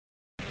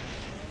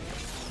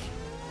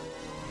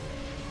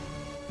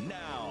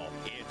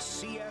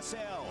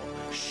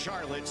XL,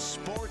 Charlotte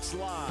Sports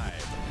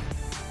Live.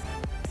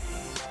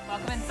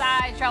 Welcome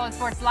inside Charlotte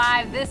Sports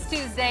Live this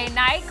Tuesday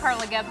night.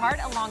 Carla Gebhardt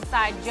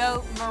alongside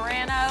Joe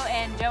Morano.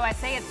 And Joe, I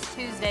say it's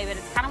Tuesday, but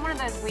it's kind of one of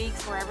those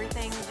weeks where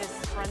everything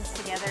just runs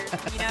together.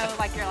 You know,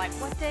 like you're like,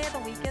 what day of the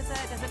week is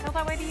it? Does it feel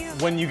that way to you?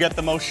 When you get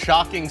the most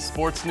shocking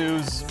sports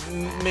news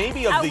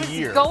maybe of the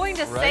year. I was going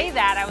to say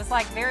that. I was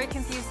like very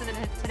confused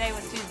that today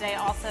was Tuesday.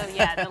 Also,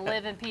 yeah, the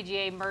LIV and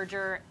PGA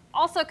merger.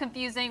 Also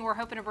confusing. We're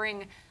hoping to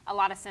bring a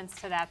lot of sense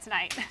to that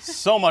tonight.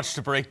 So much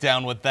to break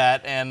down with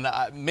that, and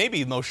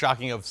maybe the most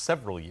shocking of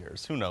several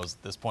years. Who knows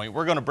at this point?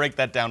 We're going to break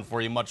that down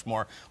for you much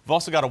more. We've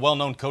also got a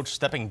well-known coach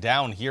stepping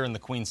down here in the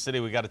Queen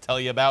City we got to tell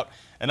you about.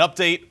 An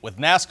update with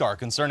NASCAR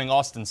concerning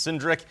Austin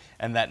Cindric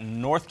and that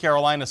North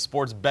Carolina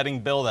sports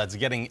betting bill that's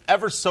getting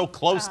ever so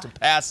close to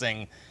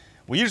passing.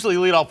 We usually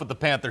lead off with the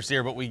Panthers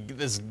here, but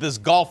this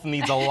golf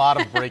needs a lot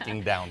of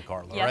breaking down,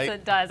 Carla, yes, right? Yes,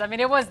 it does. I mean,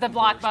 it was the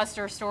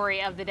blockbuster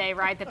story of the day,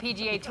 right? The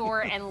PGA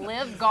Tour and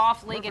LIV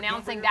Golf League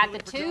announcing that the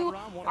two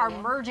are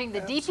merging.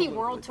 The DP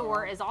World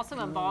Tour is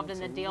also involved in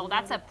the deal.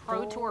 That's a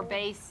pro tour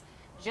base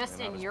just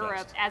in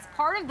Europe. As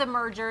part of the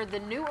merger, the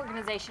new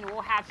organization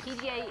will have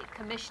PGA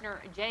Commissioner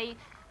Jay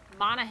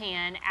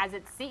Monahan as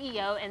its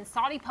CEO and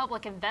Saudi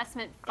Public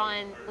Investment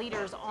Fund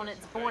leaders on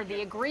its board.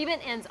 The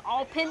agreement ends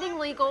all pending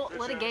legal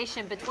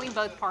litigation between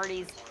both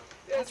parties.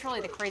 That's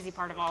really the crazy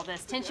part of all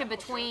this. Tension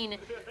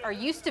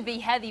used to be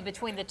heavy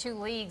between the two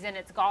leagues and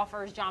its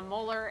golfers. John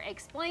Mueller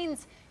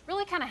explains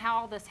really kind of how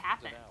all this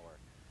happened.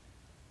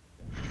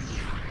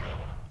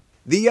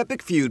 The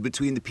epic feud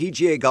between the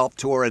PGA Golf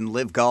Tour and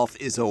LIV Golf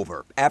is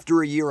over.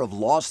 After a year of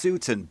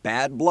lawsuits and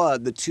bad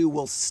blood, the two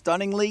will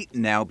stunningly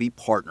now be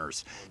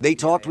partners. They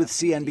talked with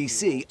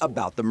CNBC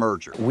about the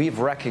merger. We've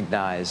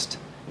recognized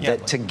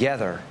that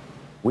together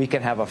we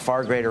can have a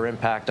far greater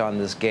impact on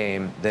this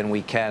game than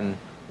we can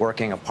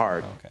working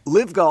apart.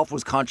 LIV Golf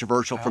was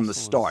controversial from the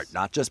start,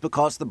 not just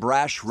because the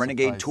brash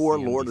Renegade Tour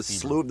lured a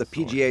slew of the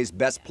PGA's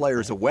best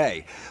players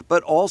away,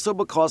 but also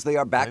because they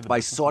are backed by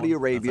Saudi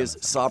Arabia's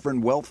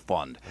sovereign wealth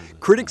fund.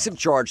 Critics have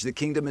charged the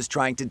kingdom is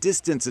trying to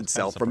distance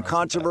itself from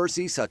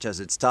controversy such as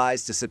its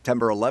ties to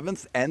September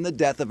 11th and the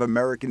death of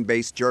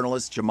American-based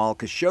journalist Jamal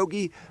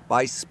Khashoggi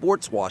by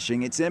sports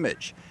washing its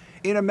image.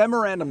 In a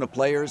memorandum to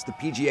players, the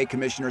PGA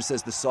commissioner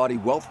says the Saudi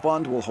Wealth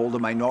Fund will hold a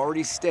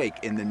minority stake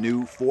in the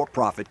new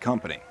for-profit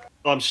company.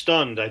 I'm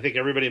stunned. I think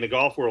everybody in the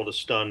golf world is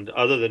stunned,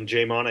 other than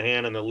Jay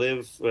Monahan and the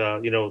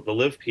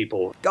LIV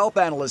people. Golf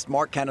analyst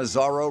Mark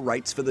Cannizzaro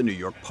writes for the New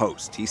York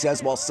Post. He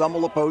says while some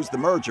will oppose the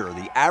merger,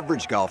 the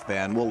average golf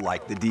fan will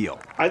like the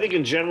deal. I think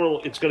in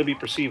general it's going to be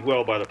perceived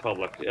well by the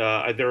public.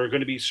 There are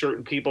going to be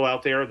certain people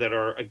out there that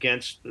are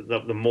against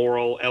the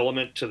moral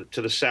element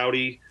to the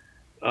Saudi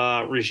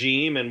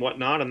regime and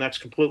whatnot, and that's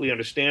completely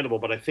understandable.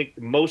 But I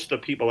think most of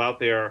the people out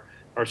there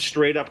are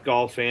straight-up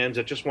golf fans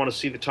that just want to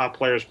see the top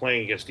players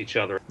playing against each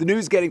other. The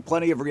news getting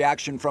plenty of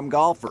reaction from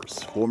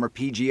golfers. Former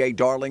PGA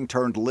darling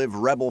turned LIV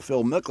rebel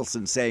Phil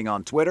Mickelson saying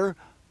on Twitter,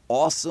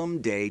 "Awesome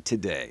day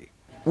today."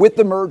 With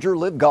the merger,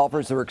 LIV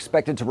golfers are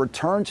expected to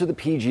return to the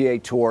PGA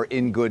Tour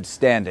in good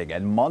standing,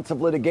 and months of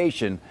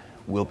litigation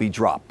will be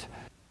dropped.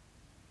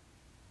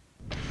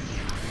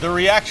 The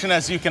reaction,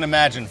 as you can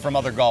imagine, from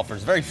other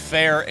golfers, very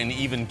fair and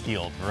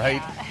even-keeled, right?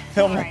 Yeah.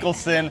 Phil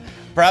Mickelson,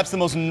 perhaps the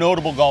most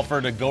notable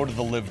golfer to go to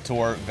the LIV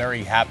Tour,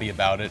 very happy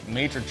about it.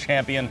 Major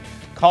champion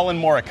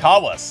Colin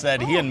Morikawa said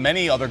he and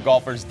many other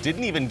golfers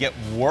didn't even get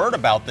word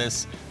about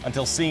this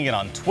until seeing it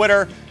on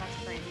Twitter.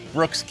 That's crazy.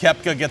 Brooks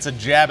Koepka gets a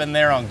jab in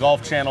there on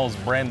Golf Channel's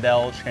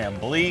Brandel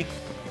Chambly.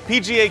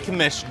 PGA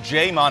Commissioner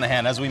Jay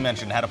Monahan, as we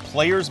mentioned, had a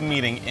players'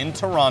 meeting in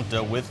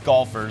Toronto with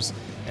golfers,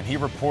 and he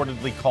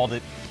reportedly called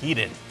it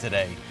heated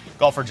today.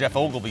 Golfer Jeff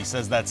Ogilvy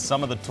says that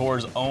some of the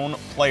tour's own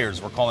players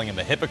were calling him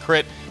a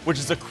hypocrite, which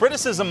is a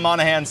criticism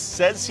Monahan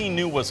says he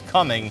knew was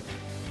coming,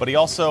 but he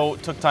also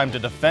took time to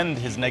defend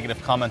his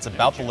negative comments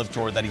about the LIV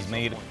Tour that he's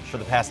made for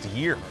the past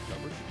year.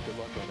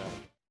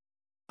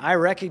 I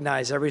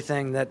recognize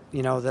everything that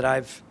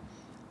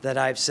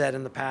I've said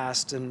in the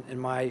past and in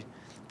my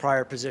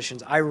prior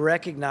positions. I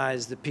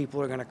recognize that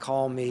people are going to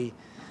call me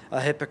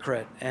a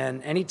hypocrite,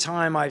 and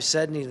anytime I've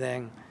said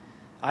anything,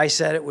 I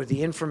said it with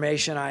the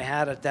information I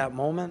had at that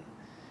moment,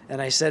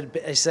 and I said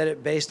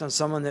it based on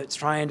someone that's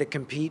trying to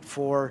compete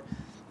for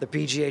the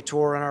PGA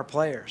Tour and our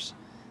players.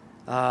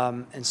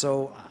 And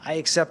so I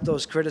accept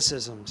those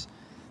criticisms,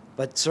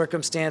 but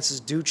circumstances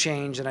do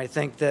change, and I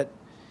think that,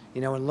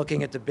 in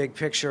looking at the big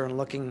picture and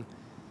looking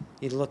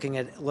at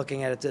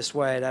it this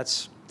way,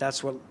 that's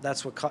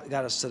what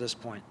got us to this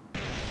point.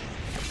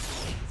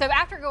 So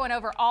after going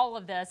over all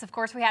of this, of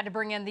course, we had to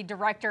bring in the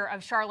director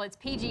of Charlotte's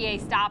PGA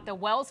stop, the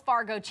Wells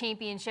Fargo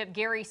Championship,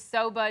 Gary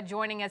Soba,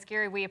 joining us.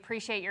 Gary, we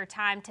appreciate your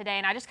time today.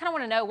 And I just kind of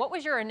want to know, what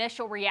was your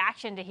initial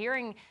reaction to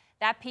hearing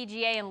that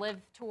PGA and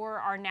LIV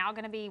Tour are now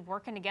going to be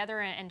working together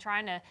and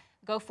trying to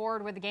go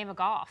forward with the game of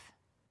golf?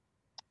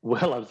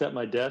 Well, I was at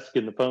my desk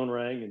and the phone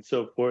rang and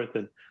so forth.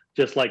 And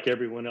just like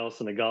everyone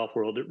else in the golf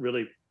world,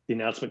 the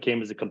announcement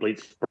came as a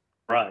complete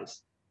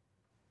surprise.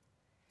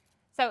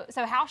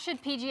 So how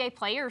should PGA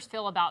players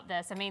feel about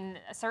this? I mean,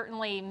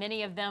 certainly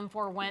many of them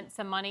forewent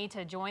some money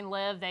to join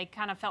LIV. They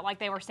kind of felt like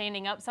they were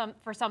standing up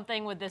for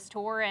something with this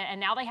tour, and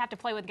now they have to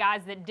play with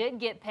guys that did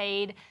get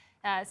paid.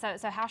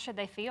 So how should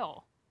they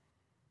feel?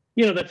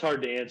 That's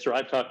hard to answer.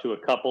 I've talked to a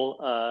couple.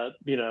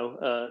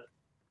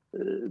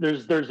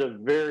 There's a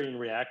varying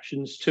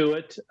reactions to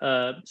it.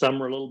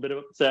 Some are a little bit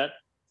upset.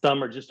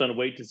 Some are just on a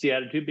wait to see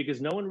attitude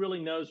because no one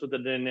really knows what the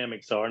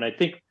dynamics are. And I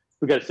think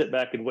we've got to sit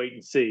back and wait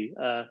and see.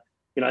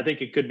 I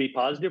think it could be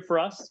positive for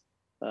us.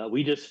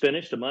 We just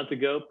finished a month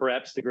ago,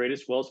 perhaps the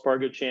greatest Wells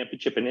Fargo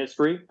championship in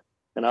history.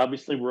 And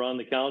obviously we're on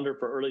the calendar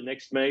for early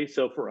next May.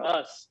 So for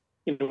us,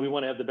 we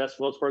want to have the best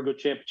Wells Fargo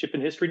championship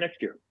in history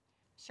next year.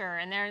 Sure,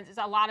 and there's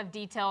a lot of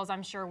details,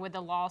 I'm sure, with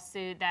the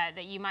lawsuit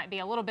that you might be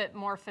a little bit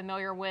more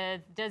familiar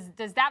with.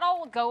 Does that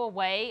all go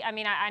away? I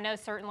mean, I know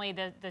certainly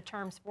the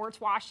term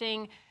sports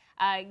washing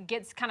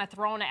gets kind of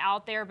thrown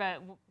out there,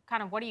 but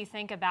kind of what do you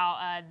think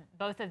about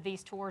both of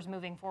these tours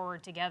moving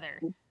forward together?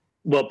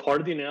 Well, part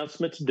of the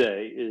announcement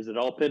today is that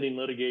all pending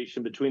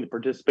litigation between the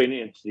participating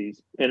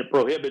entities, and it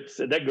prohibits,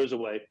 that goes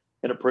away,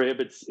 and it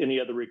prohibits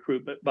any other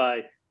recruitment by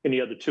any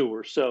other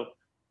tour. So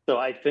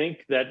I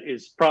think that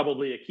is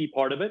probably a key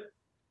part of it,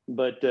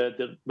 but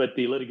the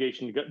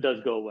litigation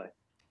does go away.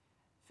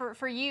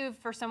 For you,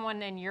 for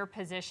someone in your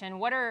position,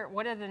 what are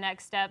the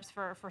next steps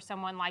for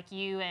someone like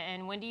you,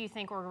 and when do you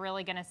think we're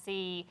really going to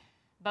see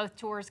both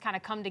tours kind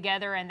of come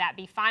together and that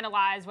be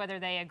finalized, whether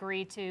they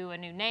agree to a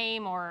new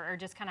name or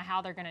just kind of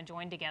how they're going to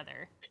join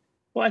together?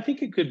 Well, I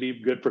think it could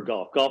be good for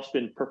golf. Golf's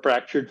been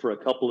fractured for a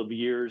couple of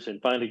years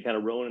and finally kind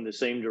of rowing in the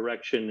same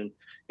direction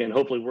and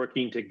hopefully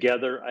working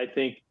together. I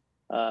think,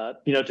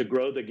 to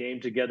grow the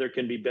game together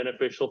can be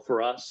beneficial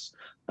for us.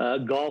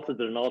 Golf is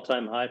at an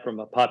all-time high from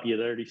a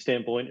popularity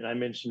standpoint. And I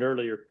mentioned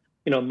earlier,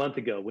 a month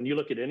ago, when you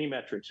look at any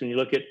metrics, when you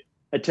look at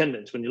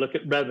attendance, when you look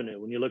at revenue,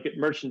 when you look at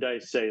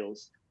merchandise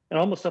sales, and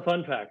almost a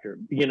fun factor,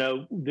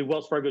 the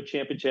Wells Fargo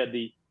Championship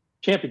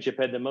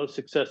had the most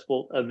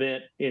successful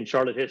event in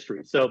Charlotte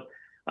history. So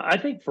I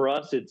think for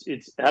us,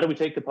 it's how do we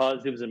take the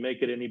positives and make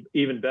it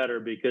even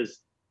better? Because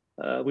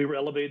we were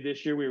elevated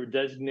this year, we were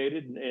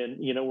designated, and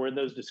we're in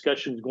those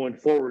discussions going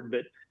forward.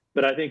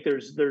 But I think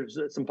there's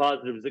some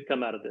positives that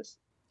come out of this.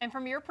 And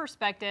from your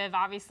perspective,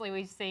 obviously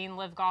we've seen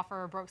LIV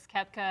golfer Brooks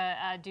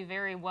Koepka do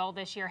very well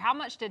this year. How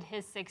much did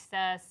his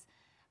success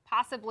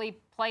possibly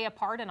play a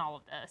part in all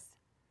of this?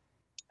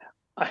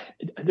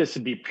 This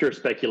would be pure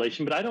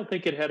speculation, but I don't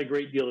think it had a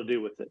great deal to do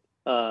with it.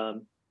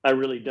 I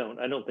really don't.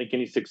 I don't think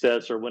any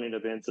success or winning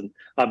events, and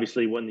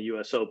obviously won the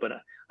U.S. Open,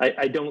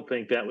 I don't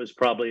think that was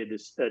probably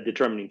a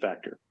determining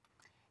factor.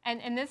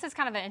 And this is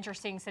kind of an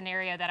interesting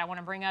scenario that I want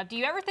to bring up. Do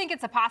you ever think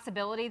it's a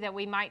possibility that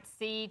we might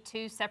see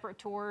two separate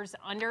tours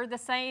under the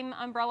same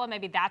umbrella?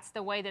 Maybe that's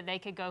the way that they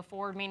could go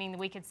forward, meaning that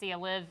we could see a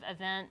LIV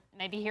event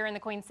maybe here in the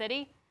Queen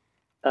City?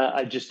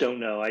 I just don't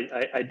know.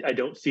 I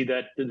don't see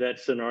that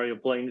scenario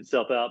playing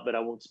itself out, but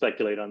I won't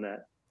speculate on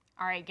that.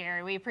 All right,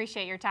 Gary, we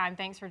appreciate your time.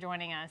 Thanks for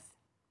joining us.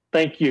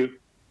 Thank you.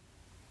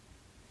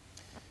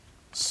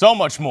 So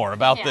much more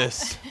about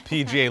this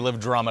PGA LIV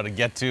drama to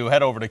get to.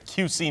 Head over to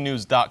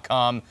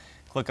qcnews.com.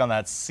 Click on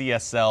that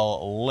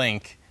CSL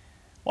link.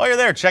 While you're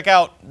there, check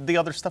out the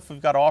other stuff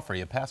we've got to offer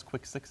you. Past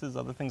quick sixes,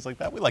 other things like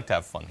that. We like to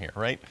have fun here,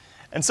 right?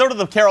 And so do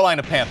the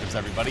Carolina Panthers,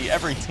 everybody.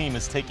 Every team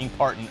is taking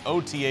part in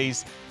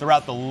OTAs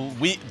throughout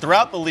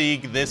the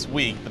league this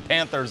week. The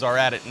Panthers are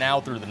at it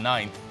now through the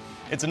 9th.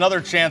 It's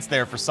another chance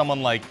there for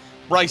someone like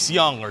Bryce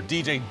Young or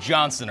DJ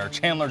Johnson or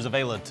Chandler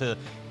Zavela to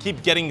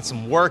keep getting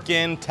some work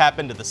in, tap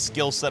into the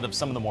skill set of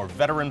some of the more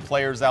veteran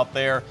players out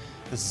there.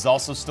 This is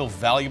also still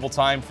valuable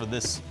time for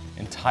this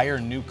entire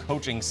new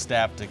coaching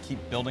staff to keep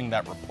building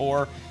that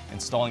rapport,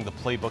 installing the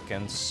playbook,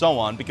 and so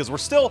on, because we're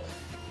still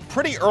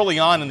pretty early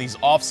on in these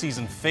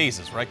off-season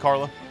phases, right,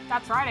 Carla?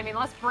 That's right. I mean,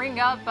 let's bring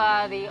up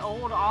the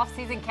old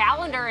off-season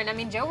calendar. And, I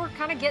mean, Joe, we're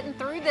kind of getting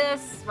through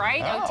this,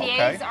 right? Oh,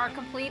 OTAs are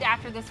complete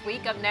after this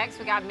week. Up next,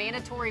 we got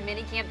mandatory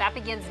minicamp. That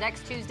begins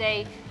next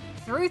Tuesday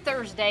through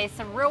Thursday.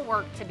 Some real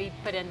work to be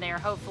put in there,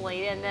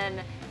 hopefully. And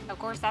then, of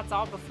course, that's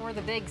all before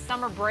the big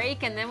summer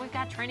break. And then we've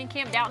got training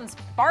camp down in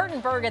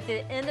Spartanburg at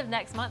the end of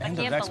next month. I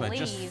can't believe.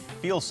 It just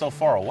feels so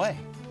far away.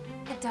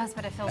 It does,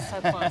 but it feels so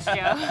close,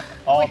 Joe.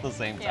 All at the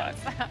same time.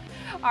 Yes.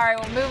 All right,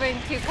 well, moving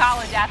to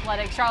college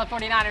athletics, Charlotte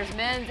 49ers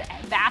men's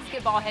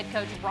basketball head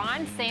coach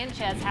Ron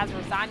Sanchez has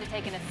resigned to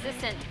take an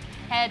assistant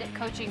head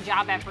coaching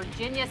job at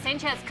Virginia.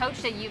 Sanchez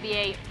coached at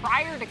UVA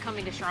prior to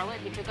coming to Charlotte.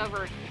 He took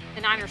over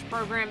the Niners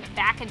program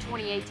back in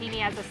 2018. He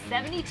has a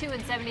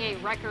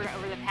 72-78 record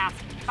over the past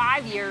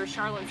 5 years.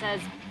 Charlotte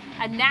says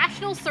a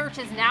national search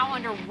is now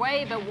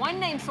underway, but one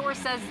name source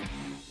says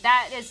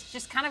that is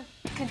just kind of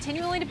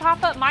continuing to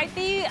pop up might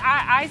be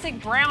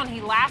Isaac Brown. He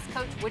last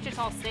coached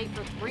Wichita State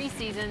for 3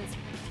 seasons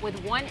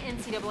with 1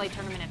 NCAA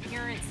tournament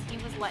appearance. He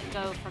was let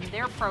go from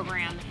their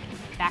program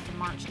back in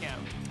March, Joe.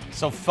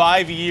 So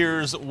 5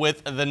 years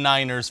with the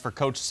Niners for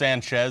Coach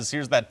Sanchez.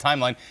 Here's that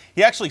timeline.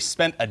 He actually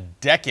spent a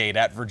decade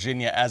at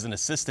Virginia as an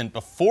assistant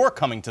before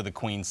coming to the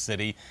Queen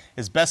City.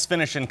 His best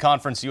finish in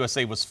Conference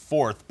USA was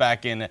 4th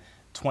back in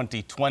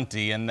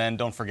 2020. And then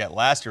don't forget,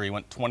 last year he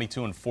went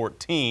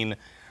 22-14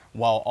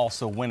 while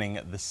also winning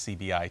the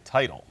CBI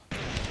title.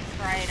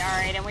 Right, all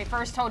right, and we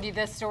first told you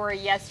this story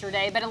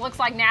yesterday, but it looks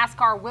like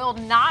NASCAR will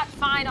not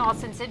fine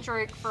Austin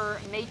Cindric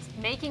for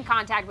making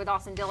contact with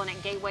Austin Dillon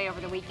at Gateway over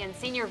the weekend.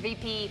 Senior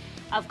VP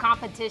of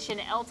Competition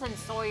Elton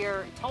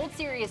Sawyer told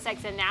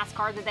SiriusXM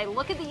NASCAR that they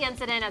look at the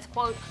incident as,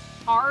 quote,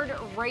 hard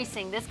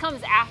racing. This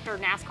comes after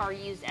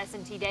NASCAR used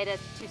SMT data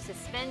to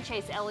suspend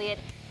Chase Elliott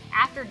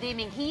after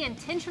deeming he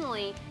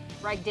intentionally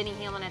wrecked Denny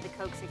Hamlin at the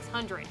Coke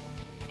 600.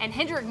 And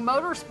Hendrick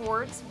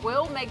Motorsports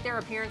will make their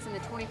appearance in the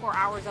 24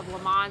 Hours of Le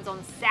Mans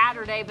on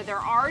Saturday, but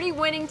they're already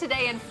winning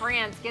today in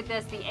France. Get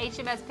this, the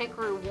HMS Pit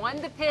Crew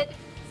won the pit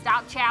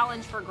stop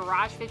challenge for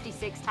Garage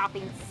 56,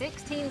 topping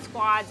 16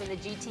 squads in the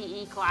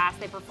GTE class.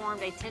 They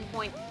performed a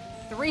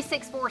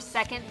 10.364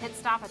 second pit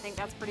stop. I think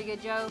that's pretty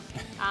good, Joe.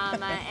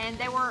 And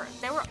they were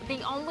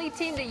the only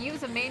team to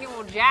use a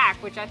manual jack,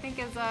 which I think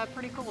is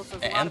pretty cool. So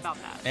there's a lot about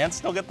that. And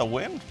still get the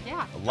win?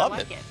 Yeah, I love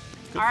like it.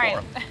 All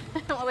right.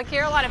 Well, the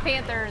Carolina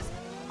Panthers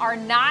are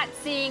not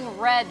seeing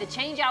red. The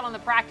change out on the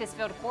practice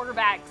field,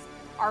 quarterbacks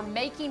are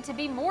making to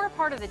be more a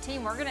part of the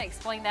team. We're going to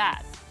explain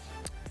that.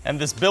 And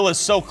this bill is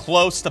so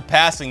close to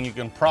passing, you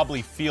can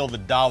probably feel the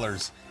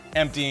dollars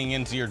emptying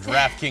into your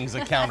DraftKings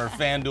account or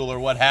FanDuel or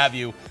what have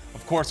you.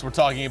 Of course, we're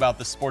talking about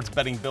the sports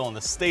betting bill in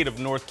the state of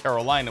North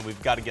Carolina.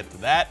 We've got to get to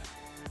that.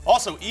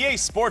 Also, EA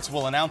Sports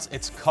will announce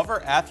its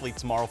cover athlete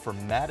tomorrow for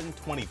Madden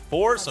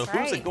 24. That's so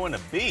right. Who's it going to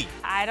be?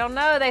 I don't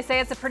know. They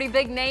say it's a pretty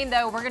big name,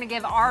 though. We're going to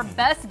give our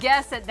best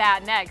guess at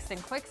that next in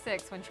Quick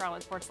Six when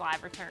Charlotte Sports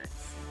Live returns.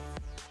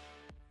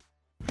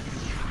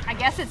 I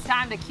guess it's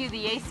time to cue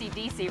the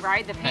AC/DC,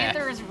 right? The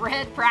Panthers'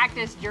 red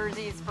practice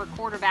jerseys for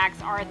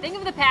quarterbacks are a thing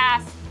of the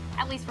past,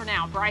 at least for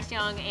now. Bryce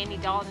Young, Andy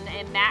Dalton,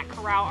 and Matt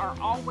Corral are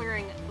all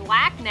wearing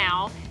black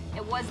now.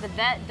 It was the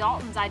vet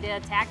Dalton's idea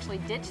to actually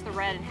ditch the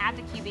red and have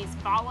the QBs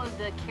follow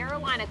the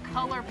Carolina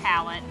color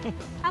palette.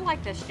 I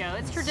like this, Joe.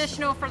 It's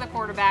traditional for the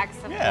quarterbacks,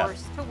 of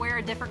course, to wear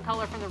a different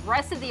color from the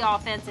rest of the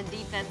offense and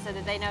defense so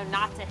that they know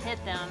not to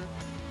hit them.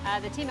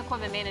 The team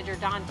equipment manager,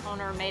 Don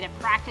Toner, made a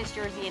practice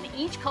jersey in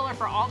each color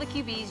for all the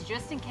QBs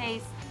just in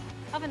case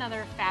of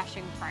another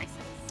fashion crisis.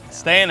 So,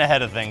 staying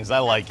ahead of things. I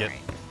like it.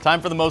 Great.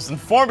 Time for the most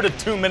informative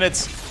 2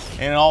 minutes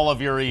in all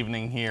of your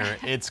evening here.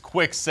 It's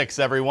Quick Six,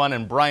 everyone,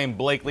 and Brian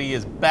Blakely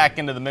is back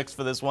into the mix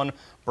for this one.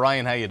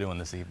 Brian, how you doing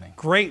this evening?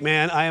 Great,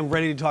 man. I am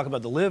ready to talk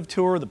about the LIV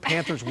Tour, the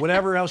Panthers,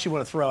 whatever else you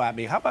want to throw at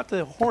me. How about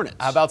the Hornets?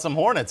 How about some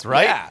Hornets,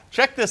 right? Yeah.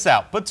 Check this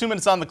out. Put 2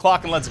 minutes on the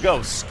clock and let's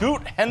go.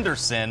 Scoot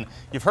Henderson,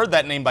 you've heard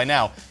that name by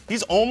now.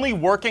 He's only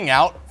working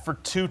out for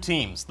two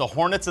teams, the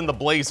Hornets and the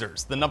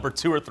Blazers, the number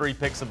 2 or 3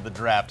 picks of the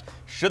draft.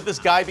 Should this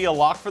guy be a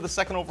lock for the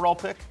second overall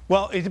pick?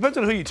 Well, it depends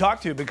on who you talk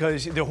to,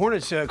 because the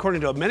Hornets,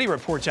 according to many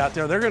reports out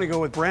there, they're going to go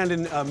with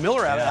Brandon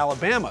Miller out of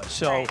Alabama.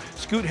 So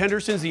Scoot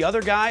Henderson's the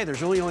other guy.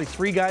 There's only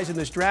 3 guys in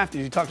this draft.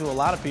 You talk to a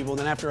lot of people, and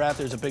then after that,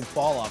 there's a big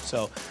fall off.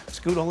 So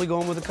Scoot only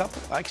going with a couple.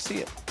 I can see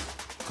it.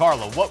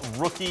 Carla, what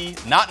rookie,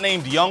 not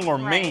named Young or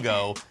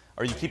Mingo,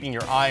 are you keeping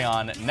your eye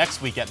on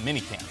next week at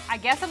minicamp? I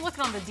guess I'm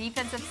looking on the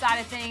defensive side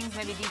of things,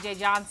 maybe DJ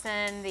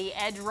Johnson, the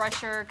edge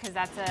rusher, because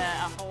that's a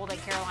hole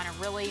that Carolina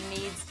really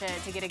needs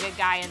to get a good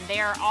guy in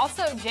there.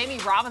 Also, Jamie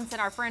Robinson,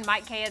 our friend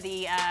Mike Kaya,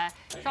 the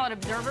Charlotte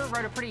Observer,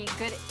 wrote a pretty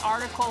good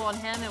article on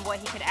him and what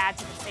he could add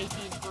to the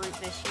safeties group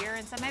this year.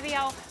 And so maybe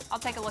I'll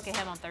take a look at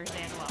him on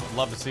Thursday as well.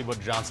 Love to see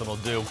what Johnson will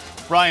do.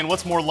 Brian,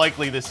 what's more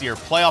likely this year,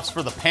 playoffs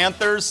for the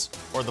Panthers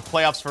or the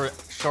playoffs for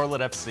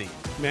Charlotte FC?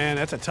 Man,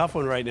 that's a tough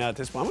one right now at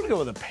this point. I'm going to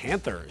go with the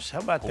Panthers. How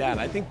about that?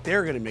 I think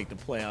they're going to make the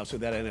playoffs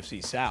with that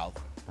NFC South.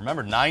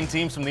 Remember, 9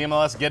 teams from the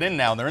MLS get in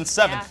now. They're in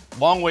 7th.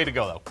 Long way to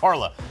go, though.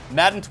 Carla,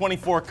 Madden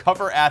 24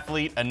 cover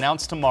athlete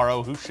announced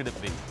tomorrow. Who should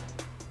it be?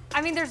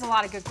 I mean, there's a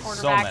lot of good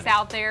quarterbacks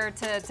out there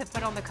to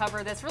put on the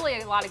cover. There's really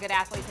a lot of good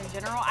athletes in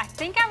general. I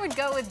think I would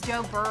go with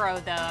Joe Burrow,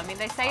 though. I mean,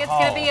 they say it's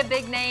going to be a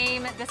big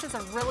name. This is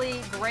a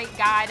really great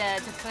guy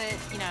to put,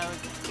 you know,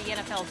 the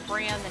NFL's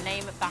brand, the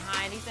name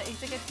behind. He's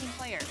a good team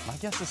player. My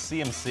guess is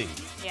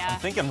CMC. Yeah. I'm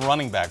thinking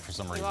running back for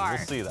some reason. You are.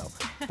 We'll see, though.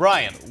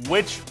 Brian,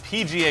 which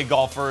PGA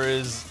golfer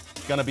is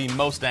going to be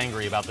most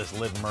angry about this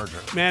LIV merger?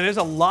 Man, there's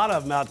a lot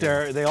of them out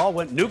there. They all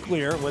went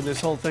nuclear when this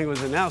whole thing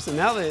was announced. And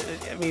now, I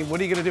mean, what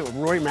are you going to do?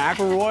 Rory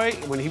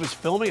McIlroy, when he was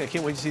filming, I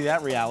can't wait to see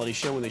that reality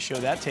show when they show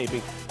that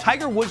taping.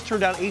 Tiger Woods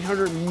turned out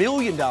 $800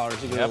 million to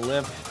go to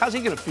LIV. How's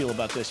he going to feel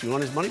about this? You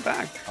want his money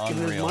back? Give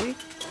him his money?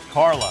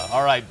 Carla,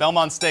 all right,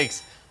 Belmont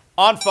Stakes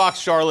on Fox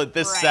Charlotte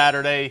this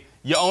Saturday.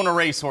 You own a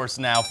racehorse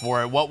now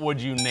for it. What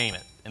would you name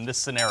it in this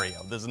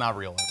scenario? This is not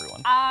real,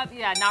 everyone.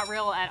 Yeah, not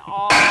real at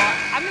all.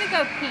 I'm going to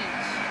go Peach.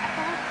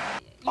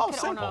 I thought you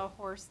could simple. own a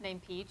horse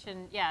named Peach,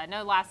 and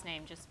no last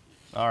name, just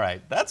Peach. All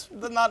right, that's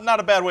not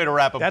a bad way to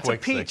wrap up. That's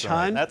Quick a peach, Six. All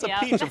right. hon. That's a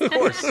peach, of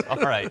course. All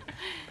right.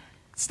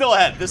 Still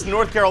ahead, this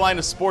North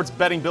Carolina sports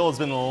betting bill has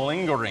been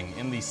lingering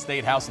in the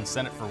State House and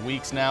Senate for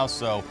weeks now,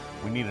 so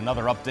we need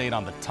another update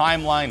on the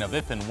timeline of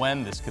if and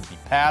when this could be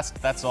passed.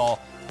 That's all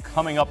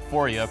coming up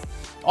for you.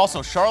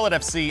 Also, Charlotte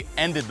FC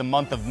ended the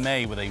month of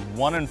May with a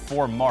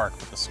 1-4 mark,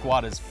 but the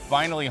squad is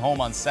finally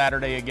home on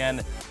Saturday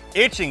again,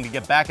 itching to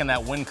get back in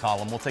that win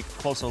column. We'll take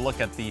a closer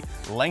look at the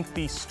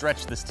lengthy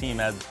stretch this team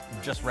has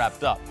just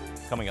wrapped up,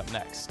 coming up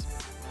next.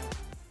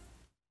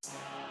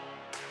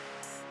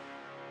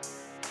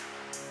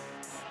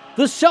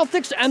 The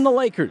Celtics and the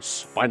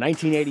Lakers. By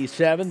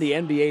 1987, the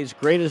NBA's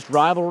greatest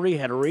rivalry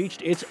had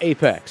reached its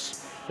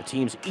apex. The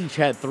teams each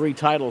had 3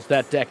 titles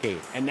that decade,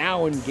 and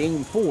now in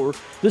Game 4,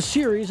 the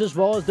series as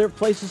well as their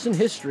places in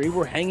history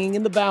were hanging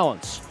in the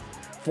balance.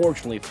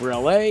 Fortunately for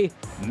LA,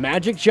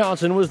 Magic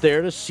Johnson was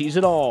there to seize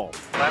it all.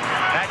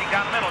 Magic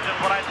down the middle,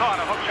 just what I thought.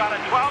 A hook shot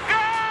at 12.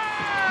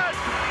 Good!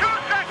 2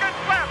 seconds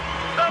left.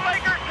 The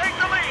Lakers take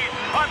the lead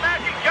on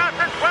Magic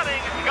Johnson's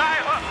winning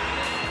skyhook.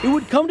 It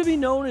would come to be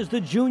known as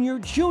the Junior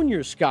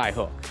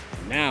Skyhook.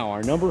 Now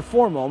our number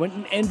 4 moment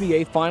in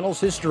NBA Finals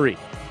history.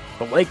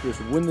 The Lakers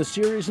would win the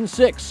series in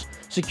 6,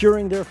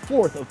 securing their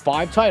 4th of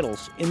 5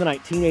 titles in the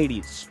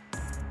 1980s.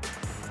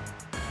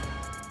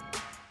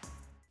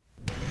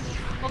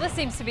 Well, this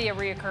seems to be a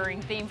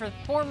reoccurring theme for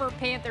former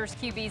Panthers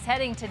QBs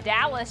heading to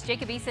Dallas.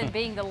 Jacob Easton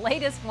being the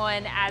latest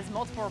one, as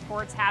multiple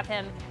reports have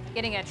him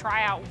getting a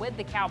tryout with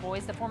the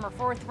Cowboys. The former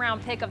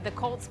 4th-round pick of the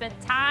Colts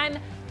spent time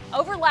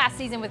over last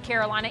season with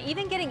Carolina,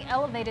 even getting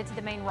elevated to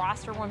the main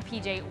roster when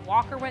PJ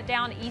Walker went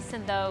down.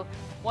 Easton, though,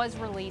 was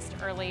released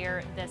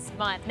earlier this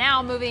month.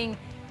 Now moving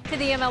to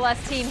the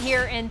MLS team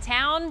here in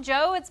town.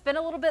 Joe, it's been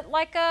a little bit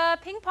like a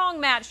ping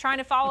pong match trying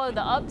to follow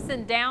the ups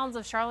and downs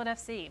of Charlotte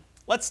FC.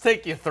 Let's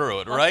take you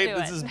through it, right?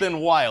 This has been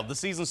wild. The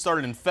season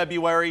started in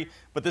February,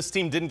 but this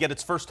team didn't get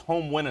its first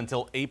home win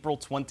until April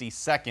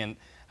 22nd.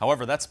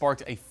 However, that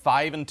sparked a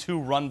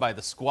 5-2 run by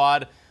the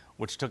squad,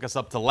 which took us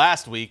up to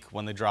last week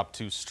when they dropped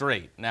 2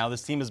 straight. Now,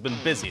 this team has been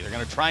busy. They're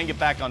going to try and get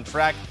back on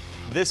track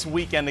this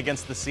weekend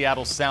against the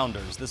Seattle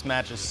Sounders. This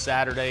match is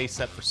Saturday,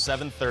 set for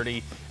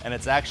 7:30, and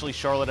it's actually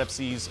Charlotte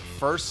FC's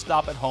first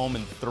stop at home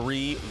in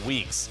 3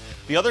 weeks.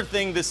 The other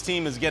thing this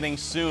team is getting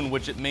soon,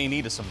 which it may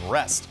need, is some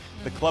rest.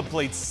 The club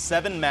played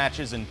 7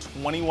 matches in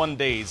 21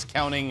 days,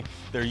 counting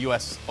their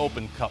U.S.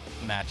 Open Cup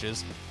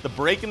matches. The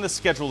break in the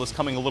schedule is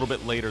coming a little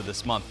bit later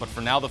this month, but for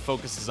now the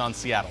focus is on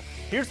Seattle.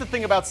 Here's the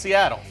thing about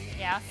Seattle.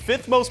 Yeah.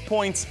 5th most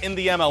points in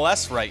the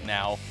MLS right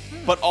now,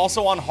 but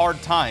also on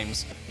hard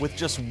times with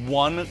just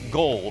 1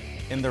 goal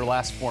in their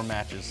last 4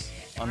 matches.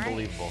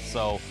 Unbelievable. Right.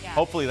 So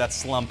hopefully that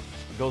slump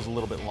goes a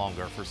little bit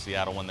longer for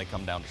Seattle when they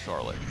come down to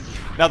Charlotte.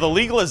 Now, the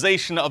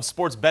legalization of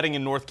sports betting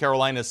in North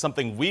Carolina is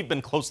something we've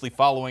been closely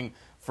following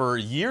for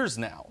years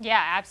now.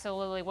 Yeah,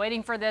 absolutely.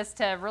 Waiting for this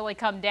to really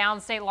come down.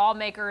 State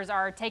lawmakers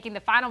are taking the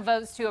final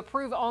votes to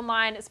approve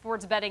online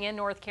sports betting in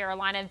North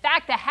Carolina. In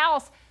fact, the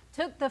House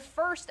took the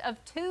first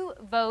of 2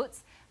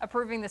 votes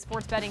approving the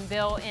sports betting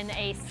bill in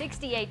a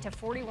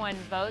 68-41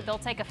 vote. They'll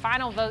take a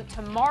final vote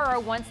tomorrow.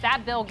 Once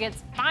that bill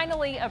gets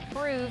finally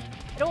approved,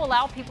 it'll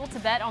allow people to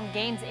bet on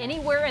games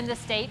anywhere in the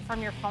state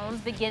from your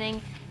phones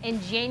beginning in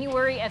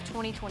January of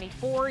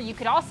 2024. You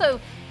could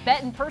also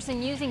bet in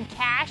person using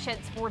cash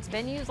at sports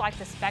venues like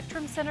the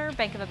Spectrum Center,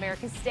 Bank of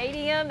America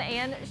Stadium,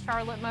 and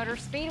Charlotte Motor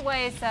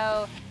Speedway.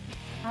 So,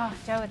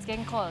 Joe, it's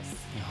getting close.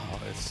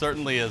 Oh, it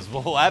certainly is.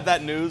 We'll have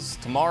that news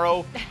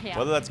tomorrow. Yeah.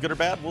 Whether that's good or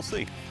bad, we'll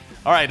see.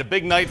 All right, a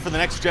big night for the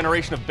next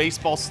generation of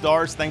baseball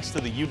stars thanks to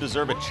the You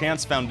Deserve a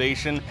Chance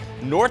Foundation.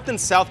 North and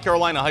South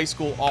Carolina high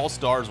school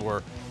all-stars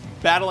were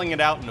battling it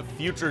out in a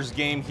futures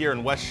game here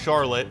in West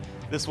Charlotte.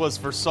 This was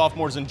for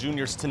sophomores and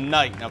juniors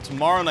tonight. Now,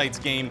 tomorrow night's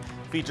game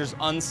features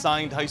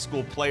unsigned high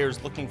school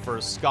players looking for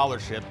a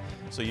scholarship.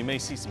 So you may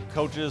see some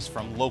coaches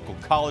from local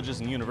colleges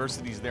and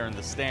universities there in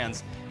the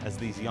stands as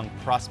these young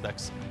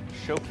prospects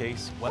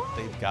showcase what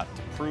they've got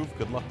to prove.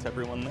 Good luck to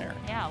everyone there.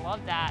 Yeah, I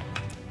love that.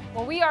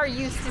 Well, we are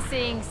used to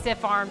seeing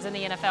stiff arms in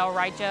the NFL,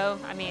 right, Joe?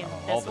 I mean,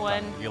 this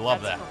one, you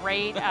love that's that.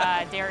 Great.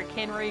 Derrick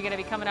Henry going to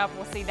be coming up.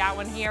 We'll see that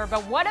one here.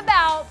 But what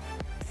about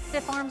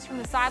stiff arms from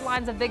the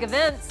sidelines of big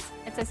events?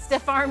 It's a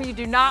stiff arm you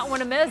do not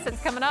want to miss.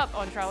 It's coming up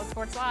on Charlotte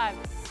Sports Live.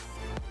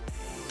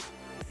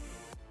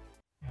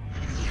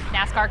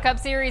 NASCAR Cup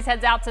Series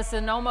heads out to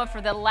Sonoma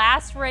for the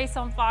last race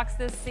on Fox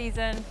this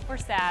season. We're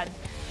sad.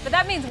 But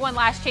that means one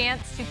last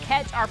chance to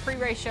catch our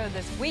pre-race show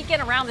this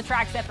weekend. Around the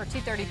track set for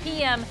 2:30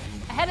 p.m.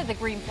 ahead of the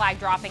green flag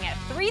dropping at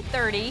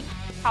 3:30.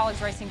 College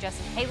Racing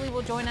Justin Haley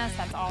will join us.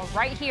 That's all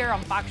right here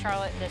on Fox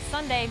Charlotte this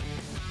Sunday.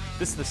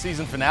 This is the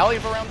season finale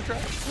of Around the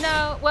Track?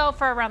 No, well,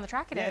 for Around the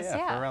Track it is.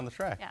 Yeah, for Around the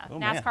Track. Yeah, Oh,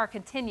 NASCAR man.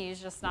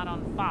 continues, just not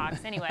on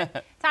Fox. Anyway,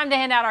 time to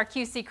hand out our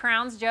QC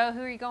crowns. Joe,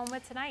 who are you going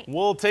with tonight?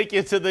 We'll take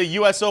you to the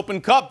U.S.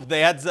 Open Cup. They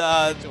had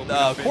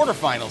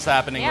quarterfinals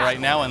happening right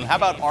now. And how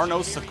about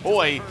Arnaud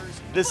Secoy?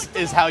 This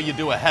is how you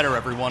do a header,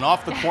 everyone.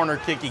 Off the corner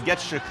kick, he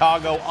gets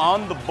Chicago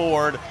on the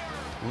board.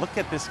 Look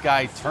at this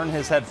guy turn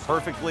his head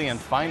perfectly and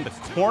find the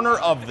corner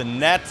of the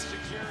net.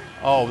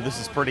 Oh, this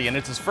is pretty. And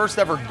it's his first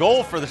ever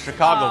goal for the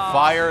Chicago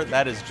Fire.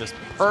 That is just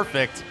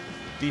perfect.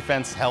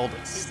 Defense held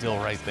still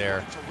right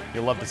there.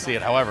 You'll love to see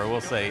it. However,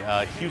 we'll say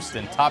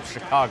Houston tops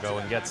Chicago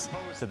and gets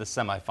to the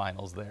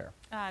semifinals there.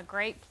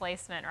 Great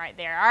placement right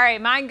there. All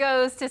right, mine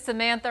goes to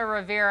Samantha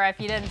Rivera. If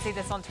you didn't see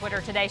this on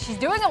Twitter today, she's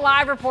doing a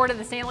live report of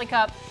the Stanley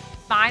Cup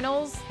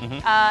Finals,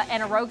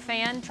 and a rogue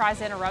fan tries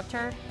to interrupt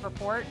her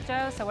report,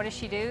 Joe. So what does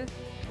she do?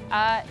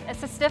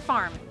 It's a stiff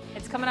arm.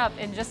 It's coming up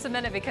in just a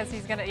minute because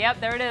he's gonna. Yep,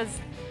 there it is.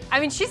 I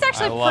mean, she's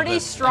actually pretty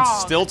strong.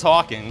 And still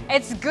talking.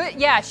 It's good.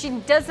 Yeah, she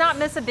does not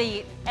miss a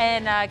beat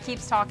and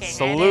keeps talking.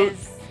 Salute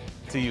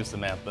to you,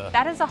 Samantha.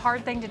 That is a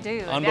hard thing to do.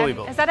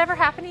 Unbelievable. Has that ever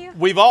happened to you?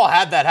 We've all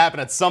had that happen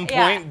at some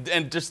point,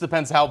 and it just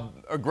depends how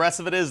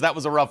aggressive it is. That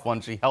was a rough one.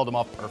 She held him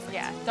off perfect.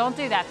 Yeah, don't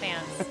do that,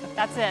 fans.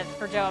 That's it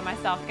for Joe and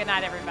myself. Good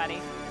night, everybody.